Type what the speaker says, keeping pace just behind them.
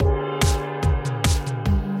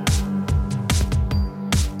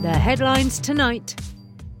The headlines tonight.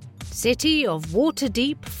 City of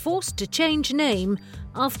Waterdeep forced to change name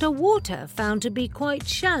after water found to be quite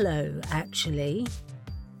shallow, actually.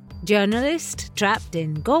 Journalist trapped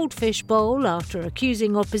in goldfish bowl after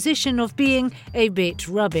accusing opposition of being a bit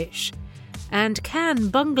rubbish. And can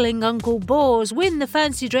bungling Uncle Bors win the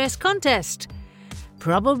fancy dress contest?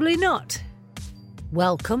 Probably not.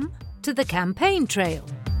 Welcome to the campaign trail.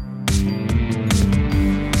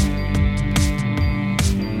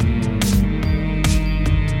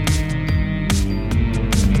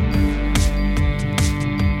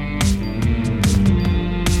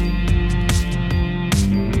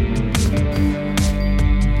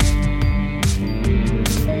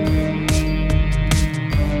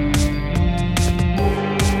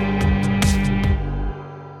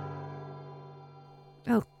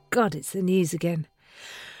 Oh, God, it's the news again.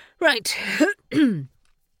 Right.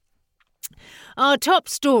 Our top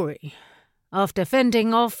story. After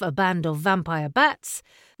fending off a band of vampire bats,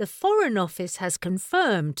 the Foreign Office has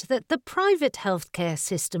confirmed that the private healthcare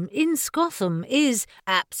system in Scotham is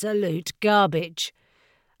absolute garbage.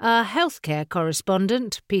 Our healthcare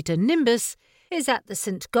correspondent, Peter Nimbus, is at the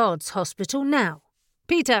St God's Hospital now.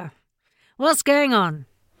 Peter, what's going on?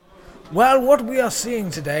 Well, what we are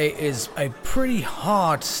seeing today is a pretty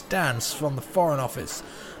hard stance from the Foreign Office.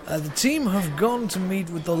 The team have gone to meet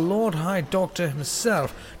with the Lord High Doctor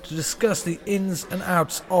himself to discuss the ins and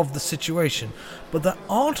outs of the situation, but there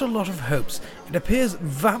aren't a lot of hopes. It appears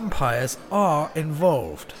vampires are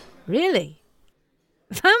involved. Really?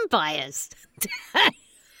 Vampires?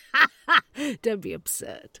 Don't be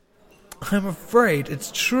absurd. I'm afraid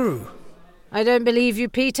it's true. I don't believe you,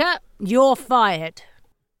 Peter. You're fired.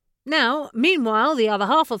 Now, meanwhile, the other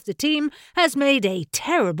half of the team has made a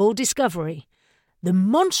terrible discovery. The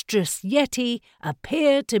monstrous Yeti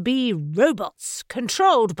appear to be robots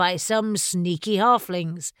controlled by some sneaky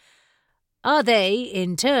halflings. Are they,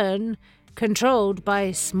 in turn, controlled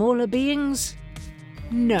by smaller beings?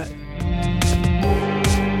 No.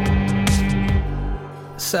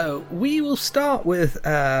 So, we will start with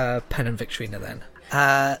Pen and Victorina then.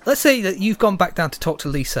 Let's say that you've gone back down to talk to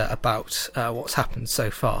Lisa about what's happened so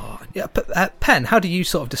far. Yeah, Pen, how do you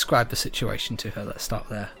sort of describe the situation to her? Let's start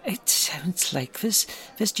there. It sounds like there's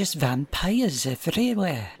just vampires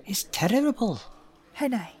everywhere. It's terrible.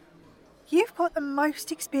 Henny, you've got the most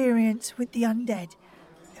experience with the undead.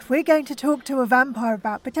 If we're going to talk to a vampire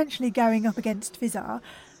about potentially going up against Vizar,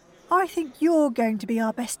 I think you're going to be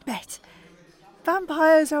our best bet.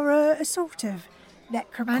 Vampires are a sort of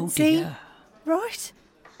necromancy. Oh dear. Right?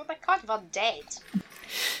 Well, they're kind of undead.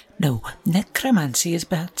 No, necromancy is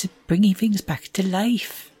about to bringing things back to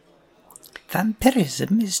life.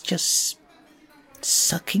 Vampirism is just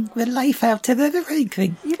sucking the life out of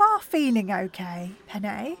everything. You are feeling okay,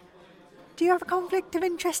 Penny. Do you have a conflict of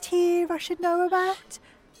interest here I should know about?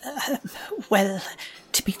 Well,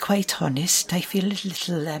 to be quite honest, I feel a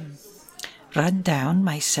little run down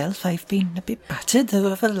myself. I've been a bit battered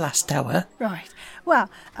over the last hour. Right.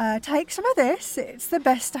 Well, take some of this. It's the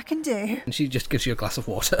best I can do. And she just gives you a glass of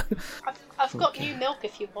water. I've got new milk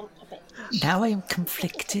if you want a bit. Now I'm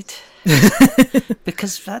conflicted.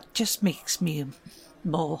 Because that just makes me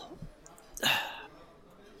more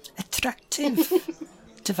attractive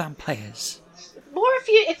to vampires. More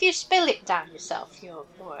if you spill it down yourself, you're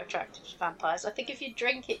more attractive to vampires. I think if you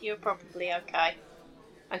drink it, you're probably okay.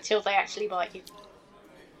 Until they actually bite you.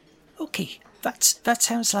 Okay, that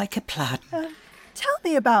sounds like a plan. Tell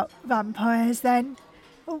me about vampires then.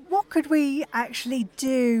 What could we actually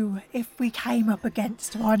do if we came up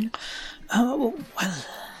against one? Oh, well,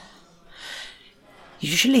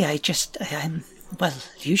 usually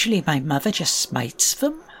usually my mother just smites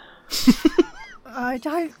them. I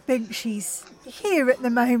don't think she's here at the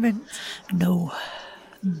moment. No.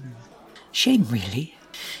 Shame, really.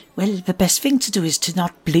 Well, the best thing to do is to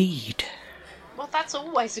not bleed. Well, that's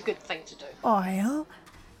always a good thing to do. I'll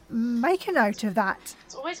make a note of that.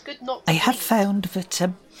 It's always good not to I have bleed. found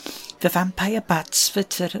that the vampire bats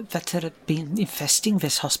that have been infesting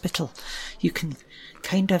this hospital, you can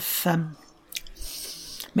kind of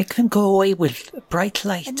make them go away with bright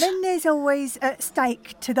light. And then there's always a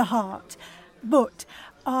stake to the heart. But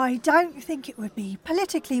I don't think it would be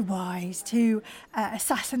politically wise to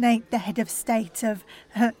assassinate the head of state of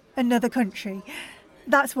another country.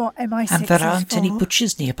 That's what MI6 And there is aren't for. any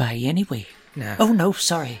butchers nearby anyway. No. Oh no,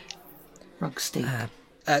 sorry. Wrong state.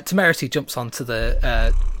 Temerity jumps onto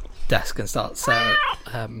the desk and starts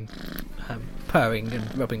purring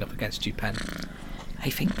and rubbing up against you, Pen.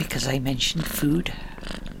 I think because I mentioned food.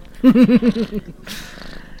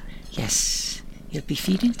 Yes, you'll be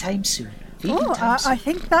feeding time soon. Oh, I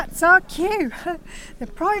think that's our cue. The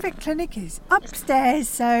private clinic is upstairs,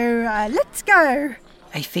 so let's go.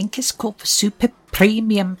 I think it's called the Super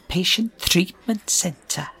Premium Patient Treatment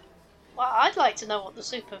Centre. Well, I'd like to know what the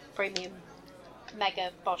super premium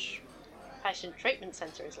mega Bosch patient treatment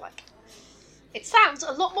centre is like. It sounds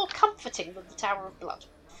a lot more comforting than the Tower of Blood.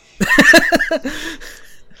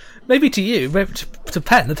 Maybe to you, maybe to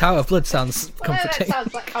Pen, the Tower of Blood sounds comforting. That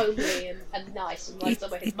sounds like homely and nice. And like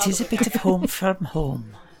It is a bit of home from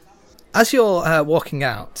home. As you're walking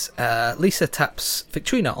out, Lisa taps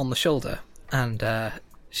Victrina on the shoulder, and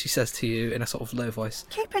she says to you in a sort of low voice,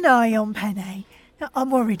 Keep an eye on Penny.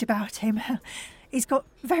 I'm worried about him. He's got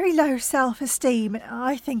very low self-esteem, and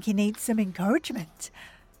I think he needs some encouragement.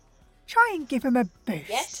 Try and give him a boost,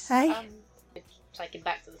 yes, eh? Take him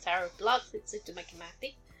back to the Tower of Blood. It's to make him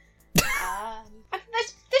happy. And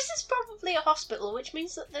this is probably a hospital, which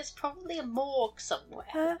means that there's probably a morgue somewhere.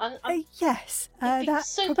 Yes, He'd be that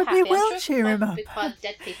super probably happy. will I'm sure cheer him up. By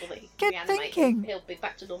dead people that he can Good reanimate, thinking. He'll be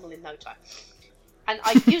back to normal in no time. And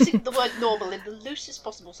I'm using the word normal in the loosest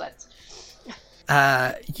possible sense.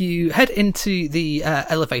 you head into the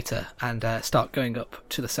elevator and start going up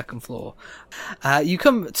to the second floor. You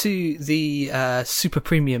come to the super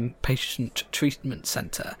premium patient treatment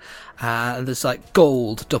centre. And there's like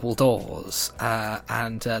gold double doors,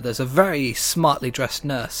 and there's a very smartly dressed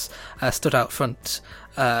nurse stood out front,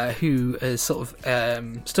 who is sort of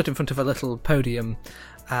stood in front of a little podium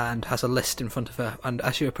and has a list in front of her. And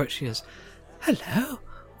as you approach, she goes, "Hello.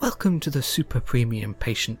 Welcome to the Super Premium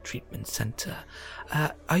Patient Treatment Centre.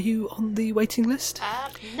 Are you on the waiting list?"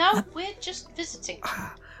 No, we're just visiting.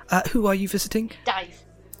 Who are you visiting? Dave.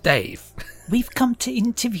 Dave. We've come to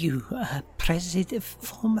interview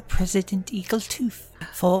former President Eagletooth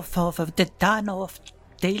for the Darnorth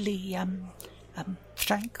Daily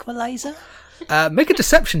Tranquilizer. Make a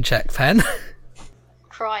deception check, Pen.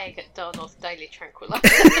 Crying at Darnorth Daily Tranquilizer.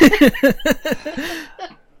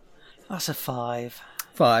 That's a 5.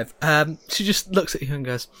 5. She just looks at you and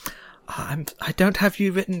goes, I don't have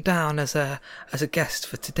you written down as a guest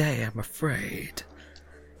for today, I'm afraid.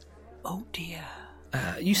 Oh dear.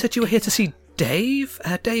 You said you were here to see Dave?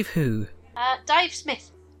 Dave who? Dave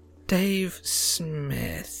Smith. Dave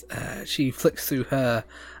Smith. She flicks through her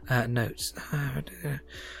notes.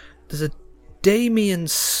 There's a Damien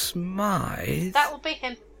Smythe. That will be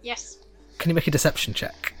him, yes. Can you make a deception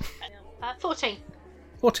check? 14.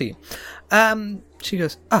 14. She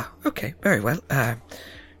goes, okay, very well.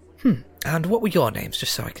 And what were your names,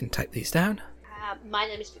 just so I can type these down? My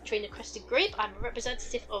name is Victrina Crested Grebe. I'm a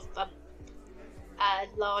representative of a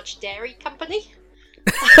large dairy company.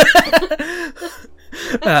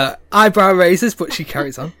 Eyebrow raises, but she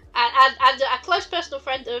carries on. And a close personal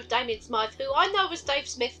friend of Damien Smythe, who I know as Dave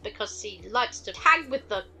Smith because he likes to hang with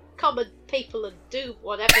the common people and do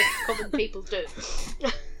whatever common people do.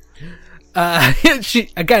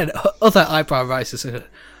 She again, other eyebrow rises. Are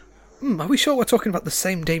we sure we're talking about the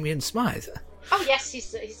same Damien Smythe? Oh yes,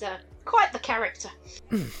 he's quite the character.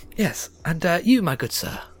 Yes, and you, my good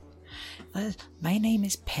sir. Well, my name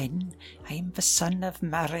is Pen. I am the son of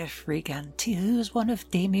Marif Riganti, who was one of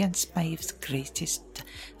Damien Smythe's greatest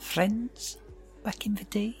friends back in the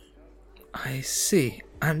day. I see.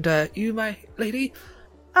 And you, my lady?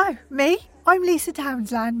 Oh, me? I'm Lisa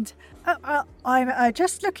Townsland. I'm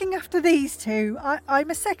just looking after these two. I'm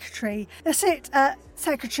a secretary. That's it,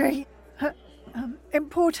 secretary.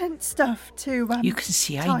 Important stuff to You can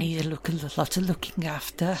see type. I need a lot of looking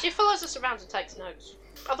after. She follows us around and takes notes.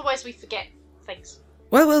 Otherwise we forget things.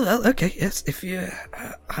 Well, okay, yes. If you,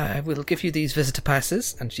 I will give you these visitor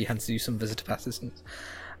passes, and she hands you some visitor passes,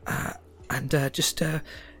 and just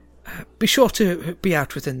be sure to be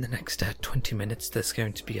out within the next 20 minutes. There's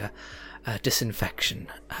going to be a disinfection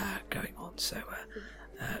going on, so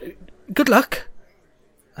good luck.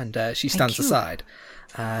 And she stands aside.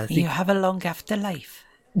 You have a long afterlife.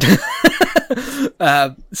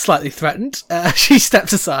 Slightly threatened, she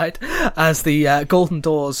steps aside as the golden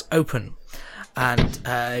doors open, and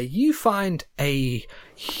you find a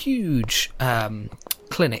huge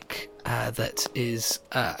clinic that is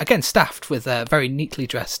again staffed with very neatly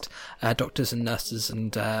dressed doctors and nurses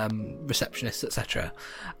and receptionists, etc.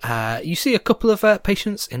 You see a couple of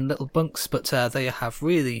patients in little bunks, but they have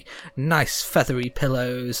really nice feathery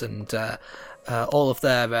pillows, and all of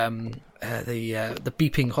their the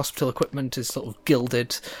beeping hospital equipment is sort of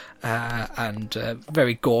gilded and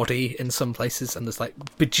very gaudy in some places, and there's like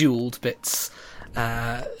bejeweled bits,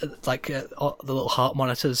 like the little heart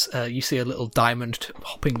monitors. You see a little diamond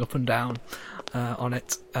hopping up and down on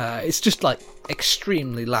it. It's just like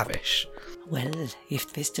extremely lavish. Well,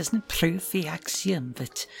 if this doesn't prove the axiom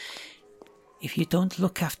that if you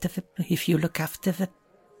look after the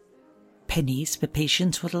pennies, the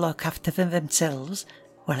patients will look after themselves.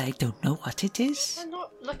 Well, I don't know what it is. They're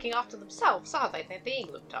not looking after themselves, are they? They're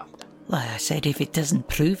being looked after. Well, I said if it doesn't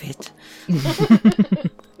prove it.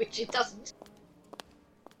 Which it doesn't.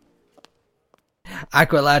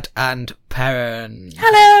 Agrilad and Perrin.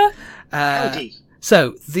 Hello! Howdy.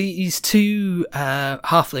 So, these two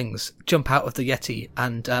halflings jump out of the Yeti,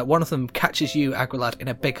 and one of them catches you, Agrilad, in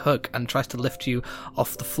a big hug and tries to lift you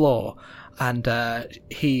off the floor. And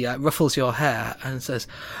he ruffles your hair and says,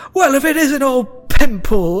 "Well, if it isn't old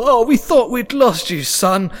Pimple! Oh, we thought we'd lost you,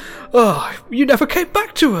 son. Oh, you never came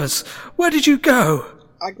back to us. Where did you go?"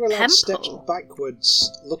 Agrilad steps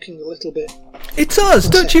backwards, looking a little bit... It's us!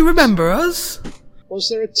 Don't you remember us? Was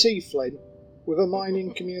there a tiefling with a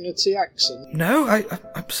mining community accent? No,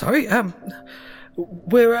 I'm sorry.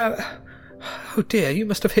 We're, oh dear, you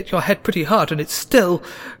must have hit your head pretty hard and it's still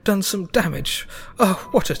done some damage. Oh,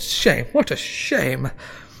 what a shame, what a shame.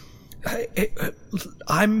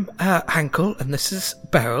 I'm Hankel, and this is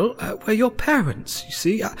Beryl. We're your parents, you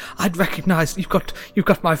see. I'd recognise you've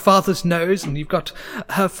got my father's nose and you've got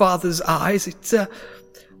her father's eyes. It's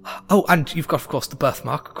oh, and you've got, of course, the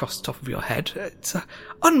birthmark across the top of your head. It's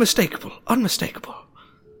unmistakable, unmistakable.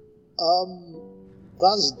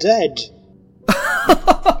 That's dead.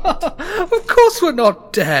 Of course we're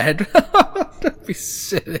not dead. Don't be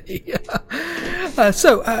silly.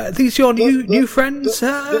 So, these your new friends?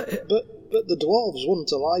 But the dwarves wouldn't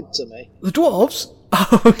have lied to me. The dwarves?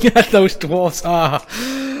 Oh, yeah, those dwarves are.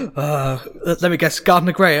 Let me guess,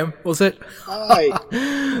 Gardner Graham, was it?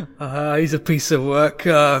 Aye. He's a piece of work.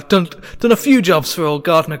 Done a few jobs for old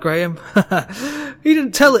Gardner Graham. He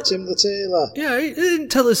didn't tell it. Tim the tailor. Yeah, he didn't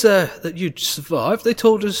tell us that you'd survived. They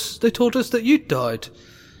told us that you'd died.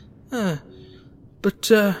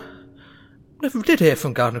 But never did hear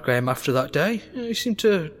from Gardner Graham after that day. He seemed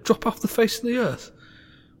to drop off the face of the earth.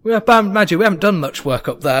 We haven't done much work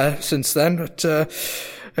up there since then, but the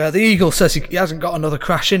Eagle says he hasn't got another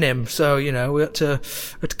crash in him, so, you know, we had to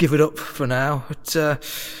give it up for now. But,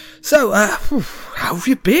 so, how have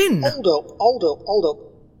you been? Hold up.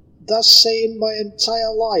 That's saying my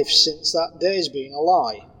entire life since that day's been a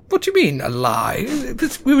lie. What do you mean, a lie?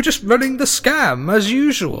 We were just running the scam, as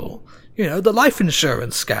usual. You know, the life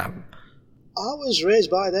insurance scam. I was raised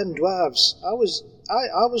by them dwarves. I was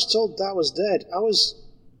told that I was dead.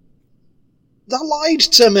 They lied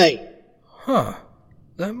to me. Huh.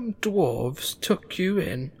 Them dwarves took you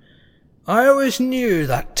in. I always knew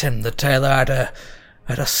that Tim the Tailor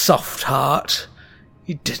had a soft heart.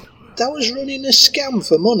 He didn't. That was running a scam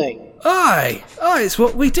for money. Aye, it's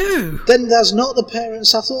what we do. Then there's not the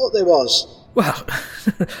parents I thought there was. Well,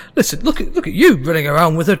 listen, look at you running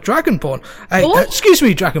around with a Dragonborn. Hey, excuse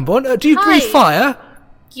me, Dragonborn, do you breathe fire?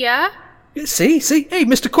 Yeah? See? Hey,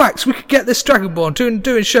 Mr. Quacks, we could get this Dragonborn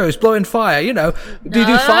doing shows, blowing fire, you know. Do you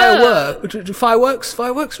do fireworks?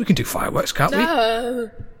 Fireworks? We can do fireworks, can't we?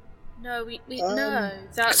 No, we no.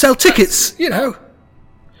 Sell tickets, you know.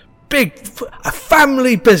 A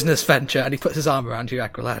family business venture. And he puts his arm around you,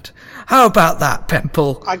 Agrilad. How about that,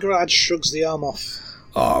 Pimple? Agrilad shrugs the arm off.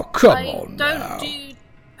 Oh, come on now. I don't do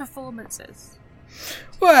performances.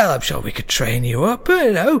 Well, I'm sure we could train you up,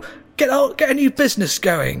 you know. Get a new business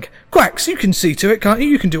going. Quacks, you can see to it, can't you?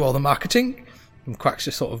 You can do all the marketing. And Quacks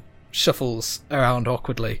just sort of shuffles around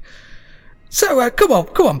awkwardly. So, come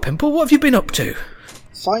on, Pimple, what have you been up to?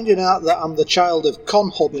 Finding out that I'm the child of con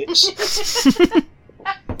hobbits.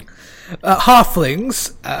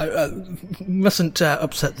 Halflings, mustn't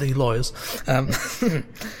upset the lawyers.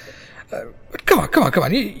 Come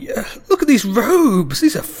on. You, look at these robes.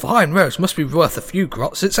 These are fine robes. Must be worth a few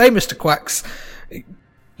grots. It's Mr. Quacks.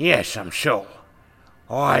 Yes, I'm sure.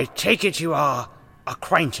 I take it you are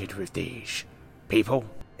acquainted with these people?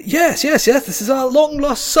 Yes. This is our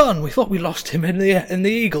long-lost son. We thought we lost him in the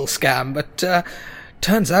Eagle scam, but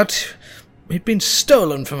turns out he'd been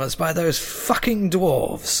stolen from us by those fucking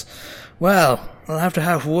dwarves. Well, I'll have to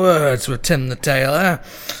have words with Tim the Tailor.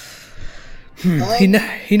 He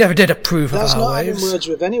never did approve of our ways. That's not having words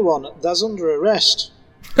with anyone. That's under arrest.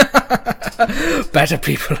 Better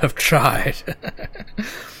people have tried.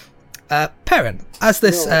 Perrin, as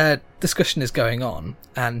this discussion is going on,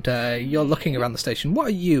 and you're looking around the station, what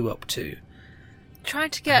are you up to?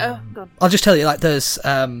 Trying to get I'll just tell you, like, there's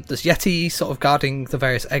Yeti sort of guarding the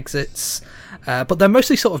various exits, but they're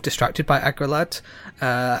mostly sort of distracted by Agrilad,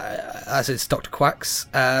 as is Dr. Quacks.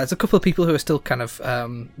 There's a couple of people who are still kind of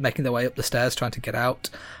making their way up the stairs trying to get out.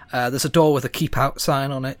 There's a door with a keep out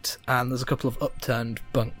sign on it, and there's a couple of upturned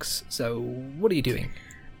bunks. So what are you doing?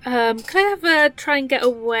 Can I have a try and get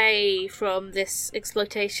away from this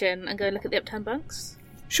exploitation and go look at the uptown bunks?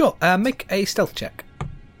 Sure, make a stealth check.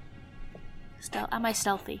 Am I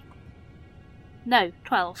stealthy? No,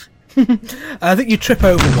 12. I think you trip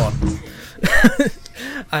over one.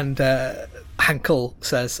 And Hankel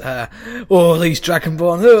says, these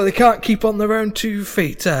Dragonborn, they can't keep on their own 2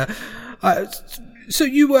 feet. So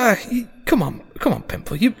you, come on,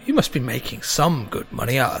 Pimple, you must be making some good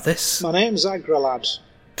money out of this. My name's Agralad.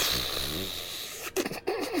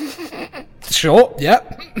 Sure,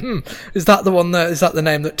 yep. Is that the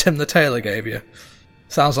name that Tim the Tailor gave you?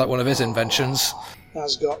 Sounds like one of his inventions.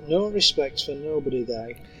 Has got no respect for nobody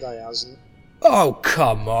they hasn't. Oh,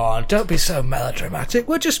 come on, don't be so melodramatic.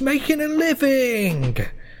 We're just making a living.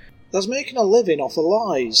 There's making a living off of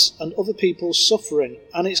lies and other people's suffering,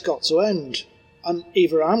 and it's got to end. And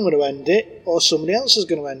either I'm going to end it, or somebody else is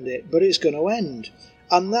going to end it, but it's going to end.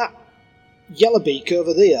 And that Yellowbeak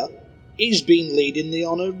over there, he's been leading the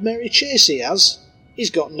honoured Merry Chase, he has. He's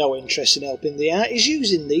got no interest in helping thee out. He's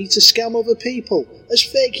using thee to scam other people, as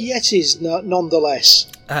fake yetis nonetheless.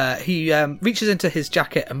 He reaches into his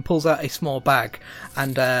jacket and pulls out a small bag,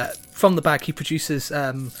 and from the bag he produces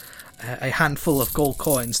a handful of gold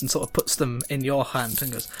coins and sort of puts them in your hand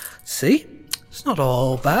and goes, "See? It's not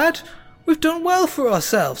all bad. We've done well for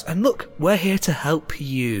ourselves, and look, we're here to help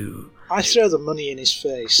you." I throw the money in his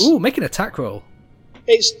face. Ooh, make an attack roll.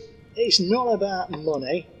 It's not about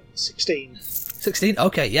money. 16. 16?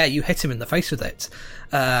 Okay, yeah, you hit him in the face with it.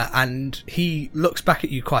 And he looks back at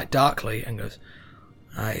you quite darkly and goes,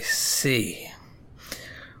 "I see.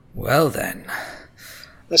 Well then."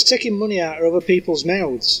 That's taking money out of other people's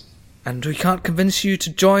mouths. "And we can't convince you to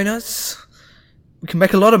join us? We can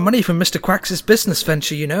make a lot of money from Mr. Quacks's business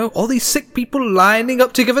venture, you know. All these sick people lining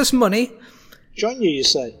up to give us money." Join you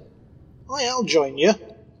say? I'll join you.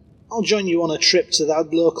 I'll join you on a trip to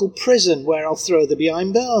that local prison where I'll throw the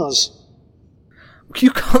behind bars.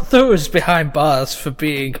 "You can't throw us behind bars for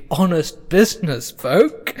being honest business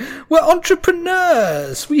folk. We're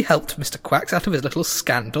entrepreneurs. We helped Mr. Quacks out of his little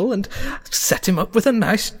scandal and set him up with a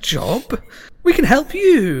nice job. We can help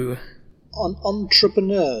you."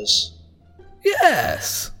 Entrepreneurs?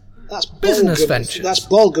 Yes. That's business ventures. That's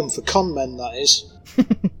Balgam for con men, that is.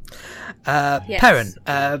 Yes. Perrin,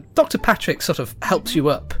 Dr. Patrick sort of helps you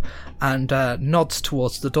up and nods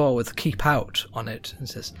towards the door with "keep out" on it and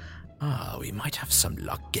says, We might have some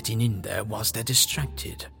luck getting in there whilst they're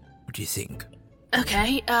distracted. What do you think?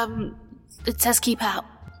 Okay, it says keep out.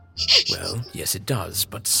 Well, yes it does,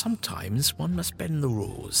 but sometimes one must bend the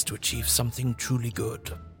rules to achieve something truly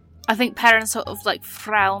good. I think Perrin sort of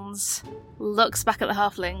frowns, looks back at the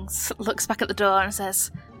halflings, looks back at the door and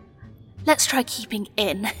says, "Let's try keeping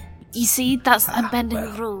in. You see, I'm bending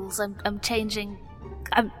the rules. I'm changing.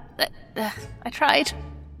 I tried."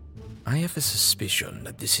 I have a suspicion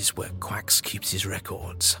that this is where Quacks keeps his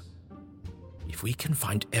records. If we can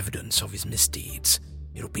find evidence of his misdeeds,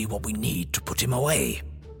 it'll be what we need to put him away.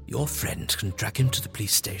 Your friend can drag him to the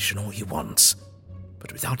police station all he wants,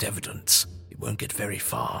 but without evidence, it won't get very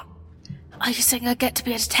far. Are you saying I get to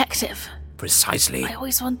be a detective? Precisely. I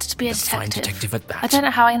always wanted to be a detective. Fine detective at that. I don't know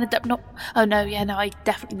how I ended up not... Oh, no, I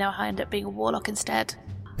definitely know how I ended up being a warlock instead.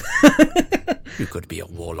 You could be a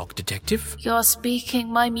warlock detective. You're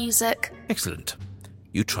speaking my music. Excellent.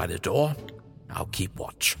 You try the door. I'll keep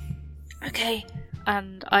watch. Okay.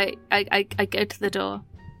 And I go to the door.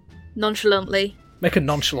 Nonchalantly. Make a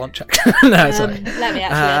nonchalant check. No, sorry. Let me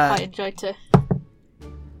actually, I quite enjoy to...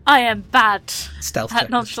 I am bad Stealth at check.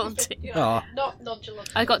 nonchalant. Oh. Not nonchalant.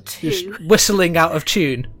 I got 2. Just whistling out of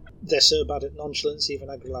tune. They're so bad at nonchalance, even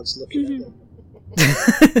Agrilad's looking at them.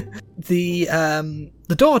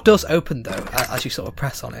 The door does open though as you sort of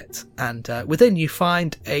press on it, and within you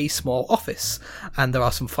find a small office, and there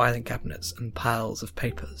are some filing cabinets and piles of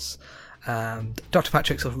papers. Dr.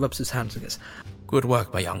 Patrick sort of rubs his hands and goes, "Good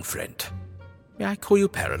work, my young friend. May I call you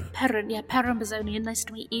Perrin?" Perrin, yeah, Perrin Bazonian. Nice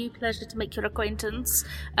to meet you. Pleasure to make your acquaintance.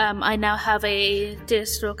 I now have a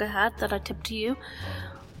Deerstalker hat that I tip to you.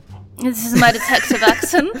 This is my detective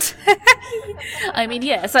accent. I mean,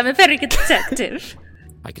 yes, I'm a very good detective.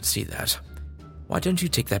 I can see that. Why don't you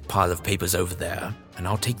take that pile of papers over there, and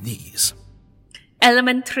I'll take these.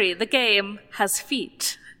 Element 3, the game has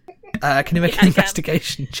feet. Can you make an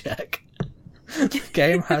investigation check?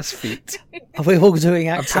 Game has feet. Are we all doing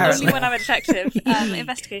accents? Only when I'm a detective.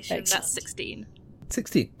 Investigation, that's 16.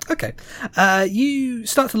 16. Okay. You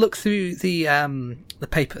start to look through the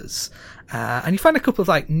papers, and you find a couple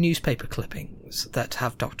of newspaper clippings that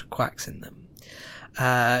have Dr. Quacks in them.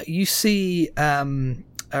 You see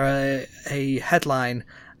a headline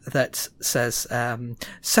that says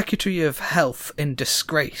Secretary of Health in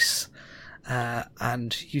disgrace.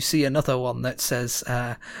 And you see another one that says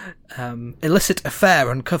illicit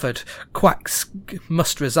affair uncovered, Quacks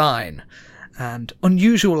must resign, and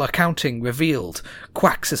unusual accounting revealed,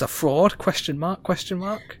 Quacks is a fraud, ?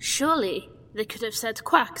 Surely they could have said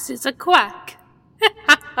Quacks is a quack.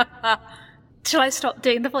 Shall I stop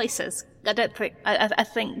doing the voices? I don't think... I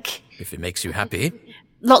think... If it makes you happy.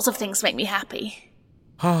 Lots of things make me happy.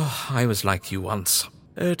 Oh, I was like you once.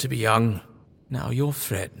 To be young. Now your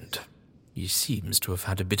friend. He seems to have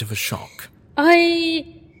had a bit of a shock. I've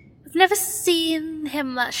never seen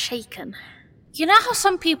him that shaken. You know how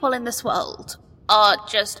some people in this world are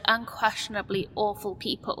just unquestionably awful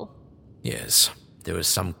people? Yes, there are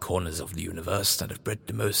some corners of the universe that have bred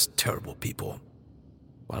the most terrible people.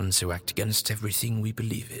 Ones who act against everything we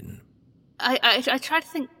believe in. I try to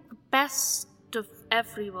think the best of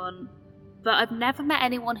everyone, but I've never met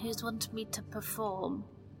anyone who's wanted me to perform,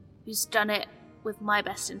 who's done it with my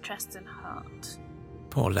best interests in heart.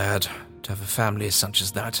 Poor lad, to have a family such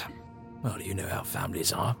as that. Well, you know how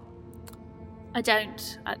families are. I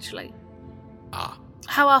don't, actually. Ah.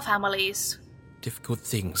 How are families? Difficult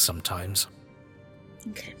things sometimes.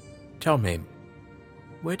 Okay. Tell me,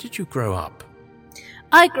 where did you grow up?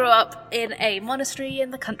 I grew up in a monastery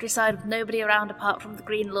in the countryside with nobody around apart from the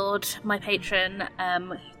Green Lord, my patron,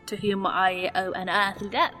 to whom I owe an earthly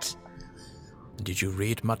debt. Did you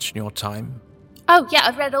read much in your time? Oh, yeah,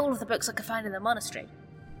 I've read all of the books I could find in the monastery.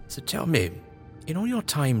 So tell me, in all your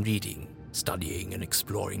time reading, studying and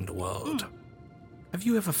exploring the world, have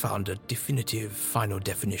you ever found a definitive, final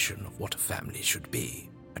definition of what a family should be?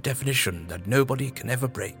 A definition that nobody can ever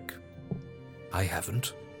break? I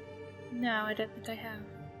haven't. No, I don't think I have.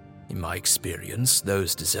 In my experience,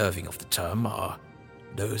 those deserving of the term are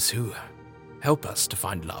those who help us to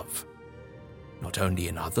find love. Not only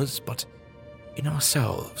in others, but in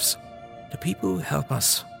ourselves. The people who help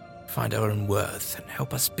us find our own worth and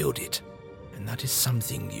help us build it. And that is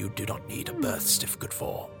something you do not need a birth certificate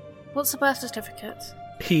for. What's a birth certificate?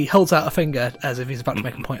 He holds out a finger as if he's about to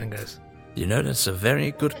make a point and goes, You know, that's a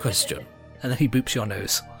very good question. And then he boops your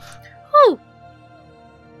nose. Oh!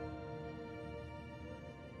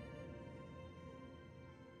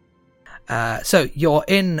 So you're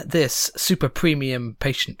in this super premium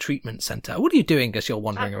patient treatment centre. What are you doing as you're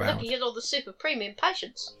wandering around? Looking at all the super premium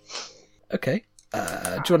patients. Okay. Do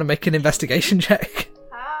you want to make an investigation check?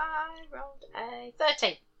 I rolled a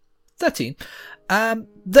 13. 13.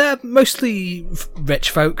 They're mostly rich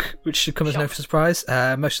folk, which should come as no surprise.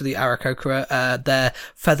 Most of the Aarakocra, their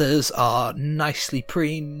feathers are nicely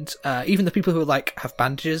preened. Even the people who have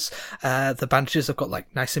bandages, the bandages have got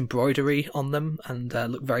nice embroidery on them and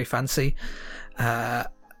look very fancy.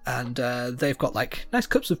 And they've got nice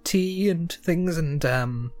cups of tea and things. And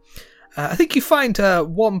I think you find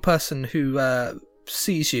one person who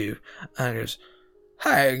sees you and goes,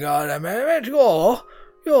 "Hang on a minute,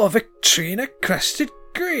 you're Victrina Crested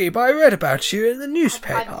Grebe. I read about you in the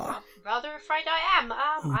newspaper." I'm rather afraid I am.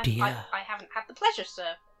 Oh dear. I haven't had the pleasure,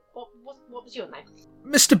 sir. What was your name?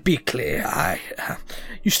 Mr. Beakley. I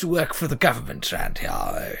used to work for the government around here.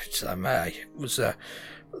 I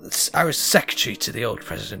was secretary to the old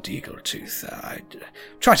President Eagletooth. I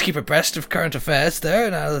try to keep abreast of current affairs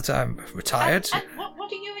there now that I'm retired. And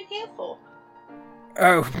what are you in here for?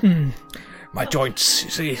 Oh, my joints,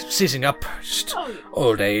 seizing up, just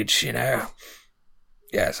old age, you know.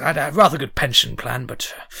 Yes, I had a rather good pension plan,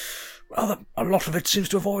 but a lot of it seems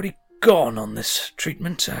to have already gone on this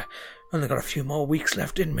treatment. Only got a few more weeks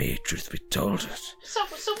left in me, truth be told. So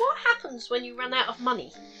what happens when you run out of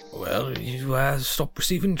money? Well, you stop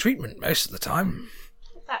receiving treatment most of the time.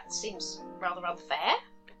 That seems rather unfair.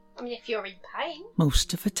 I mean, if you're in pain.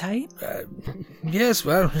 Most of the time? Yes,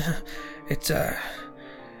 well, it's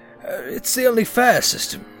the only fair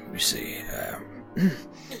system, you see.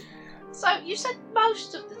 So you said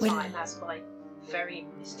most of the time, as my very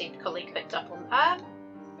esteemed colleague picked up on.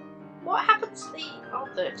 What happens the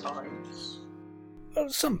other times? Well,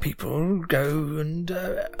 some people go and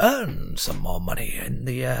earn some more money in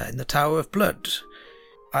the Tower of Blood.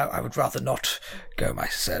 I would rather not go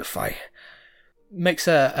myself. I makes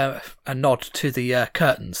a nod to the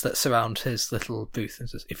curtains that surround his little booth and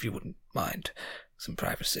says, "If you wouldn't mind some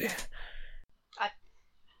privacy." I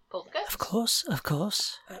pull the curtains. Of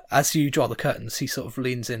course. As you draw the curtains, he sort of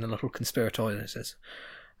leans in a little conspiratorial and says,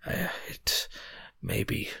 "It may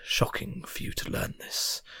be shocking for you to learn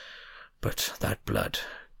this, but that blood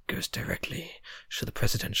goes directly to the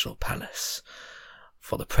presidential palace.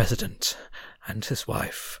 For the president and his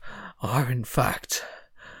wife are, in fact,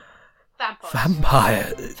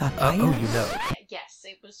 vampires. Vampire? Oh, you know. Yes,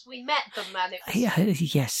 we met them, and it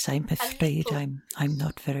was. Yes, I'm afraid I'm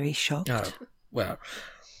not very shocked. Oh, well,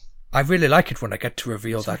 I really like it when I get to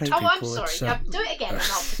reveal that to people. I'm sorry. Do it again, and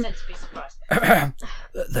I'll pretend to be surprised.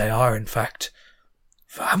 They are, in fact,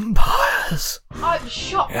 vampires. I'm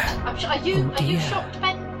shocked. Yeah. Are you shocked,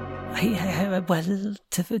 Ben? Well,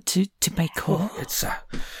 to my core. Oh, it's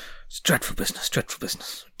dreadful business.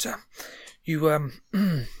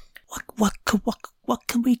 What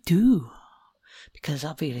can we do? Because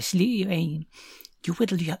obviously, you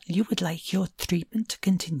would like your treatment to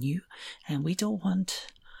continue, and we don't want.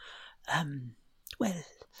 Well,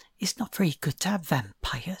 it's not very good to have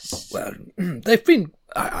vampires. Well, they've been.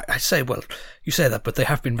 I say, well, you say that, but they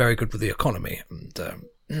have been very good with the economy, and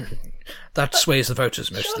that sways the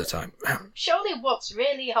voters most of the time. Surely, what's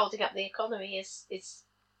really holding up the economy is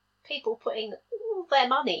people putting all their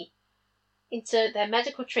money into their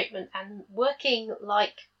medical treatment and working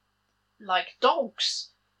like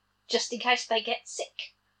dogs, just in case they get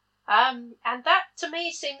sick. And that, to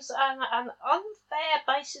me, seems an unfair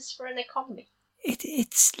basis for an economy.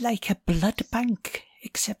 It's like a blood bank,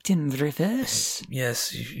 except in reverse.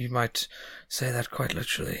 Yes, you might say that quite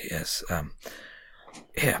literally, yes.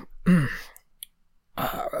 Here.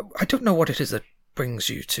 I don't know what it is that brings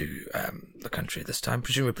you to the country this time.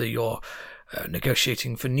 Presumably you're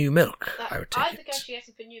negotiating for new milk, I would take I'm it.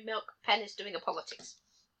 negotiating for new milk. Penn is doing a politics.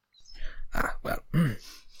 Well...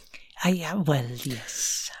 well,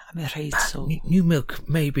 yes, I'm afraid so. New milk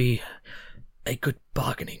may be a good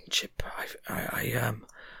bargaining chip.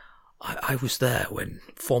 I was there when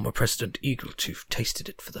former President Eagletooth tasted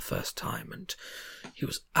it for the first time, and he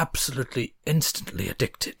was absolutely instantly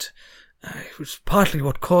addicted. It was partly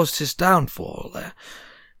what caused his downfall there,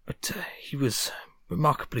 but he was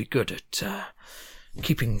remarkably good at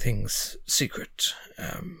keeping things secret.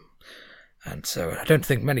 And so I don't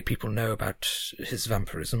think many people know about his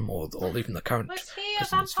vampirism or even the current Was he a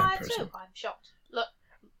president's vampire vampirism. too? I'm shocked. Look.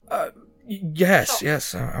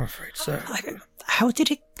 Yes, I'm afraid so. How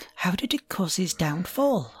did it cause his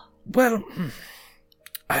downfall? Well,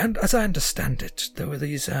 as I understand it, there were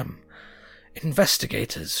these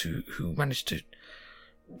investigators who managed to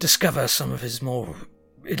discover some of his more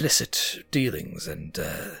illicit dealings, and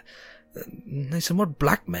they somewhat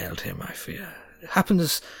blackmailed him, I fear. It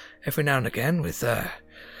happens every now and again with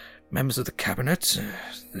members of the cabinet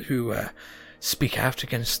who speak out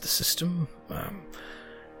against the system.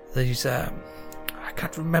 These, I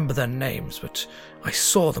can't remember their names, but I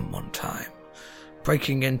saw them one time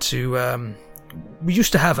breaking into. We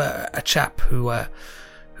used to have a chap who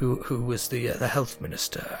was the health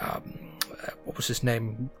minister. What was his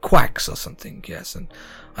name? Quacks or something. Yes, and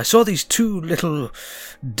I saw these two little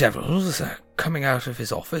devils coming out of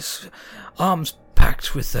his office, arms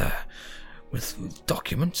packed with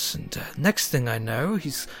documents, and next thing I know,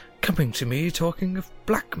 he's coming to me talking of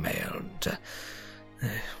blackmail, and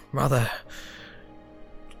rather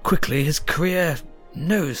quickly his career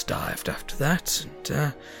nosedived after that,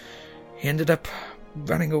 and he ended up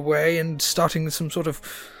running away and starting some sort of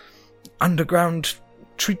underground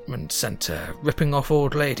treatment centre, ripping off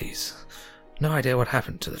old ladies. No idea what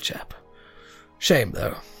happened to the chap. Shame,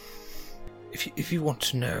 though. If you want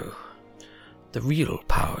to know the real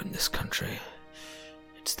power in this country,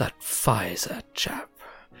 it's that Pfizer chap.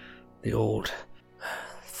 The old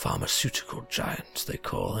pharmaceutical giant, they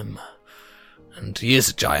call him. And he is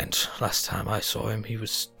a giant. Last time I saw him, he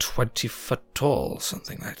was 20 foot tall,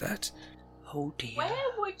 something like that. Oh dear.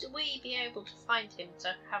 Where would we be able to find him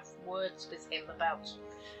to have words with him about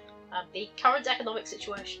the current economic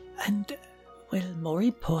situation? And, well, more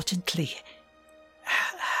importantly,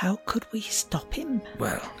 how could we stop him?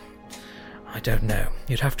 Well, I don't know.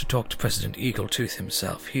 You'd have to talk to President Eagletooth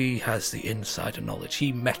himself. He has the insider knowledge.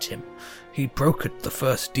 He met him. He brokered the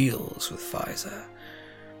first deals with Pfizer.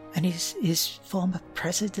 And is former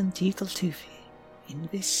President Eagletooth in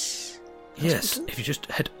this Yes, hospital? if you just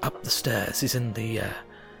head up the stairs, he's in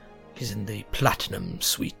the platinum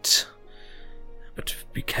suite. But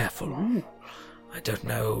be careful. I don't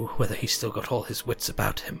know whether he's still got all his wits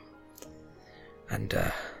about him. And,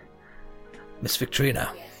 Miss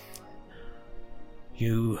Victorina,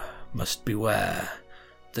 you must beware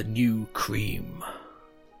the new cream.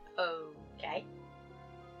 Okay.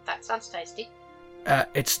 That sounds tasty.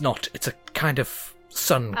 It's not. It's a kind of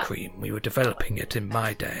sun cream. We were developing it in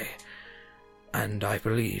my day. And I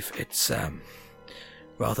believe it's,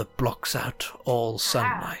 rather blocks out all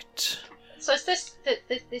sunlight. So is this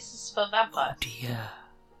is for vampires? Dear.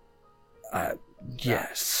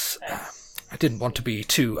 Yes. I didn't want to be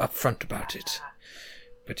too upfront about it.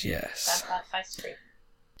 But yes. Vampire face cream.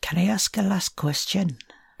 Can I ask a last question?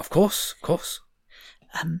 Of course, of course.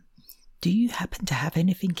 Do you happen to have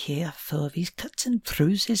anything here for these cuts and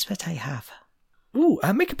bruises that I have? Ooh,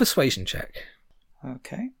 make a persuasion check.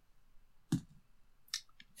 Okay.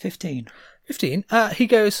 15. 15. He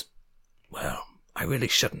goes, well, I really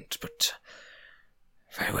shouldn't, but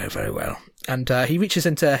very well, very well. And he reaches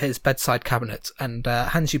into his bedside cabinet and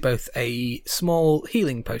hands you both a small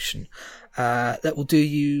healing potion that will do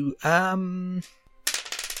you...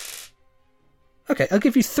 Okay, I'll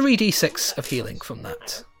give you 3d6 of healing from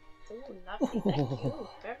that. Ooh, lovely. Thank you.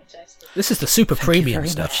 Very tasty. This is the super Thank premium you very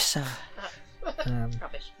stuff. much, sir.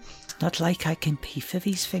 Rubbish. Not like I can pay for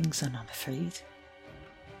these things, I'm afraid.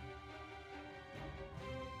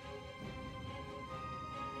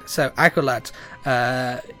 So, Agrolad,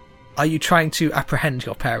 are you trying to apprehend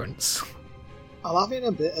your parents? I'm having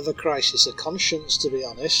a bit of a crisis of conscience, to be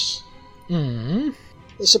honest. Mm.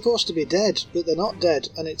 They're supposed to be dead, but they're not dead,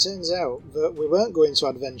 and it turns out that we weren't going to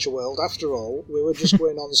Adventure World after all. We were just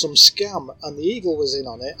going on some scam, and the Eagle was in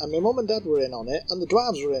on it, and my mum and dad were in on it, and the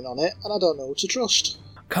Dwarves were in on it, and I don't know who to trust.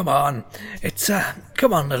 Come on,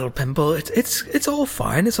 come on, little Pimple. It's all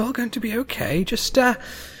fine. It's all going to be okay. Just,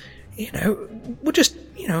 we're just,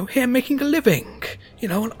 here making a living.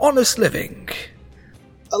 An honest living.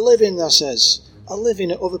 A living, that says. A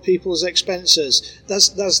living at other people's expenses.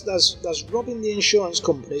 That's robbing the insurance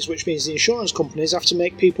companies, which means the insurance companies have to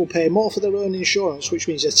make people pay more for their own insurance, which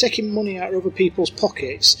means they're taking money out of other people's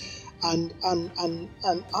pockets. And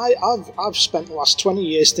I've spent the last 20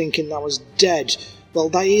 years thinking that was dead. Well,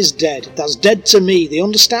 that is dead. That's dead to me. Do you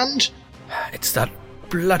understand? It's that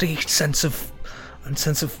bloody sense of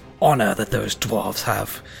honour that those dwarves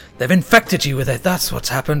have. They've infected you with it. That's what's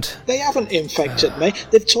happened. They haven't infected me.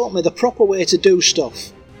 They've taught me the proper way to do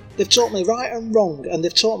stuff. They've taught me right and wrong, and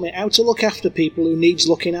they've taught me how to look after people who needs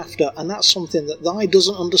looking after, and that's something that I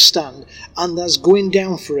doesn't understand, and that's going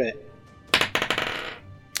down for it.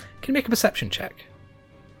 Can you make a perception check?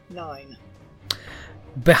 9.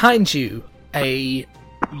 Behind you, a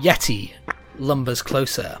Yeti lumbers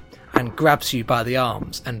closer and grabs you by the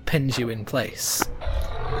arms and pins you in place.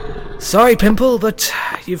 Sorry, Pimple, but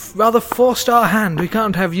you've rather forced our hand. We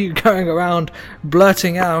can't have you going around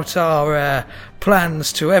blurting out our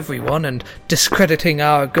plans to everyone and discrediting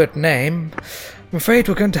our good name. I'm afraid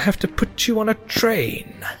we're going to have to put you on a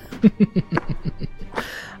train.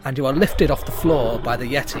 And you are lifted off the floor by the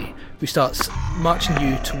Yeti, who starts marching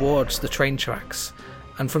you towards the train tracks.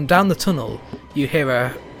 And from down the tunnel, you hear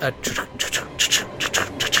a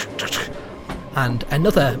and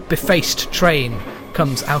another befaced train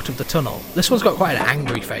comes out of the tunnel. This one's got quite an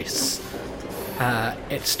angry face.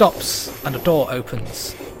 It stops and a door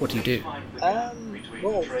opens. What do you do?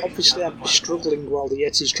 Well, obviously I'm struggling while the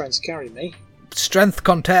Yeti's trying to carry me. Strength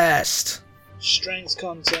contest! Strength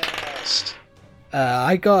contest.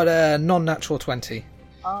 I got a non-natural 20.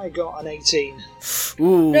 I got an 18.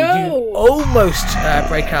 Ooh, No! You almost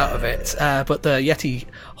break out of it, but the Yeti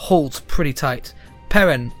holds pretty tight.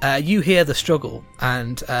 Perrin, you hear the struggle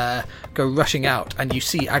and go rushing out, and you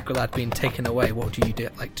see Agrolad being taken away. What do you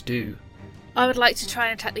like to do? I would like to try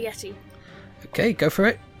and attack the Yeti. Okay, go for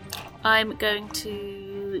it. I'm going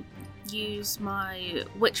to use my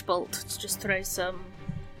Witch Bolt to just throw some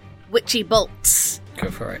witchy bolts. Go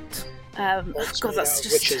for it. God, that's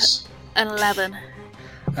just witches. an 11.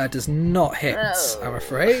 Does not hit, I'm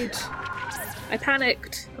afraid. I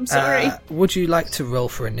panicked. I'm sorry. Would you like to roll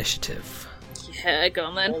for initiative? Yeah, go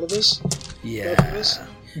on then. All of us? Yeah. Both of us?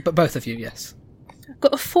 But both of you, yes. I've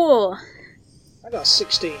got a 4. I got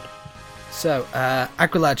 16. So,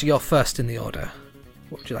 Agrolad, you're first in the order.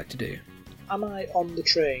 What would you like to do? Am I on the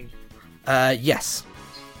train? Yes.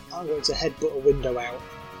 I'm going to headbutt a window out.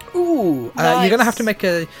 Ooh, Nice. you're going to have to make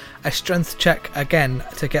a strength check again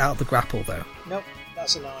to get out of the grapple, though. Nope,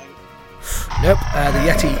 that's a 9. Nope, the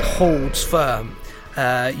Yeti holds firm.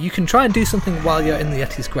 You can try and do something while you're in the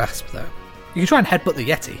Yeti's grasp, though. You can try and headbutt the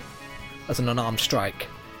Yeti as an unarmed strike.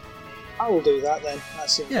 I will do that then. That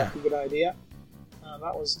seems Yeah. like a good idea.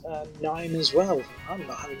 That was 9 as well. I'm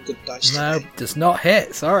not having good dice No, today. does not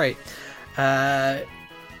hit, sorry.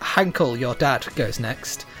 Hankel, your dad, goes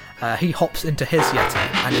next. He hops into his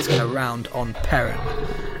Yeti and is going to round on Perrin.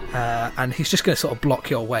 And he's just going to sort of block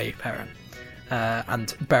your way, Perrin.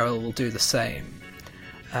 And Beryl will do the same.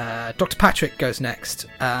 Dr. Patrick goes next,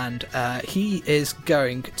 and he is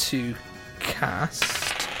going to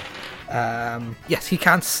cast... yes, he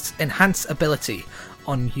casts Enhance Ability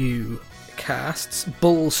on you. Casts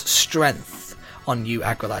Bull's Strength on you,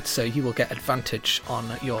 Agrolad, so you will get advantage on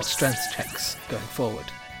your strength checks going forward.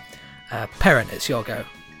 Perrin, it's your go.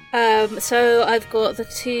 So I've got the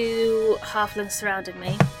 2 halflings surrounding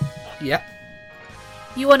me. Yep.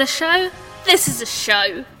 You want a show? This is a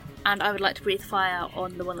show, and I would like to breathe fire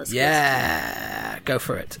on the one that's Yeah, go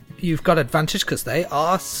for it. You've got advantage because they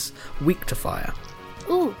are weak to fire.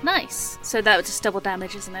 Ooh, nice. So that would just double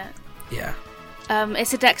damage, isn't it? Yeah.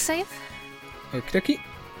 It's a dex save. Okie dokie.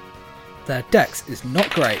 Their dex is not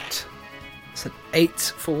great. It's an 8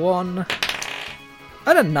 for one,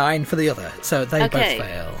 and a 9 for the other. So they both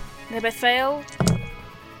fail. They both fail.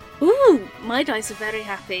 Ooh, my dice are very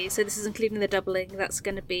happy. So this is including the doubling. That's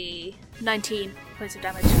going to be 19 points of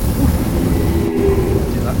damage. Do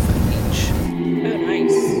that for each. Oh,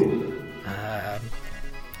 nice.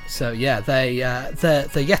 So yeah,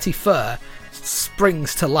 the Yeti fur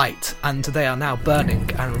springs to light, and they are now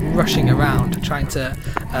burning and rushing around, trying to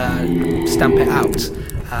stamp it out.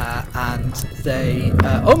 And they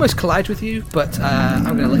almost collide with you, but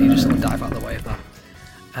I'm going to let you just sort of dive out of the way of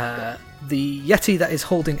that. The Yeti that is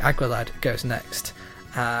holding Agrilad goes next.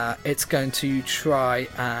 It's going to try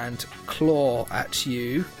and claw at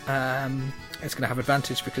you. It's going to have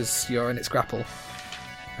advantage because you're in its grapple.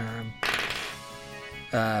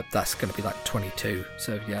 That's going to be like 22.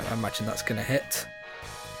 So yeah, I imagine that's going to hit.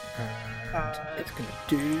 And it's going to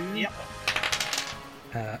do... Yep.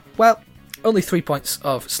 Well, only 3 points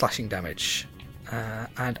of slashing damage.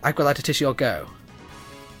 And Agrilad, it is your go.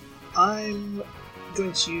 I'm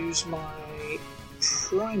going to use my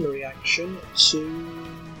primary action to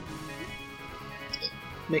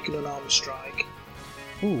make an unarmed strike.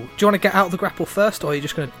 Ooh. Do you want to get out of the grapple first, or are you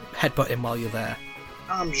just going to headbutt him while you're there?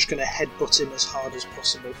 I'm just going to headbutt him as hard as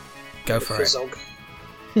possible. Go for it.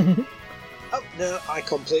 Oh, no, I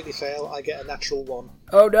completely fail. I get a natural 1.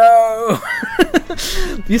 Oh no!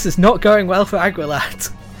 This is not going well for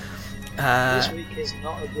Agrilad. This week is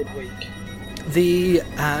not a good week. The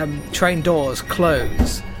train doors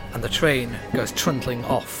close and the train goes trundling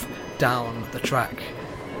off down the track.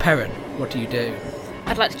 Perrin, what do you do?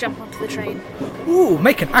 I'd like to jump onto the train. Ooh,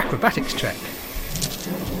 make an acrobatics check.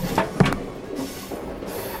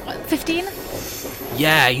 15?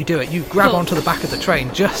 Yeah, you do it. You grab onto the back of the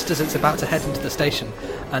train just as it's about to head into the station,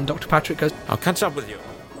 and Dr. Patrick goes, I'll catch up with you.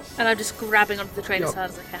 And I'm just grabbing onto the train as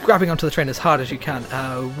hard as I can. Grabbing onto the train as hard as you can.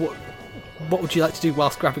 What would you like to do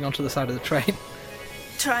whilst grabbing onto the side of the train?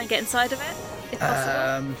 Try and get inside of it, if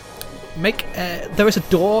possible. There is a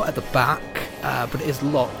door at the back, but it is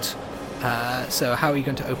locked. So how are you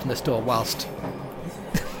going to open this door whilst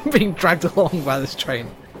being dragged along by this train?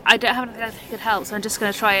 I don't have anything that could help, so I'm just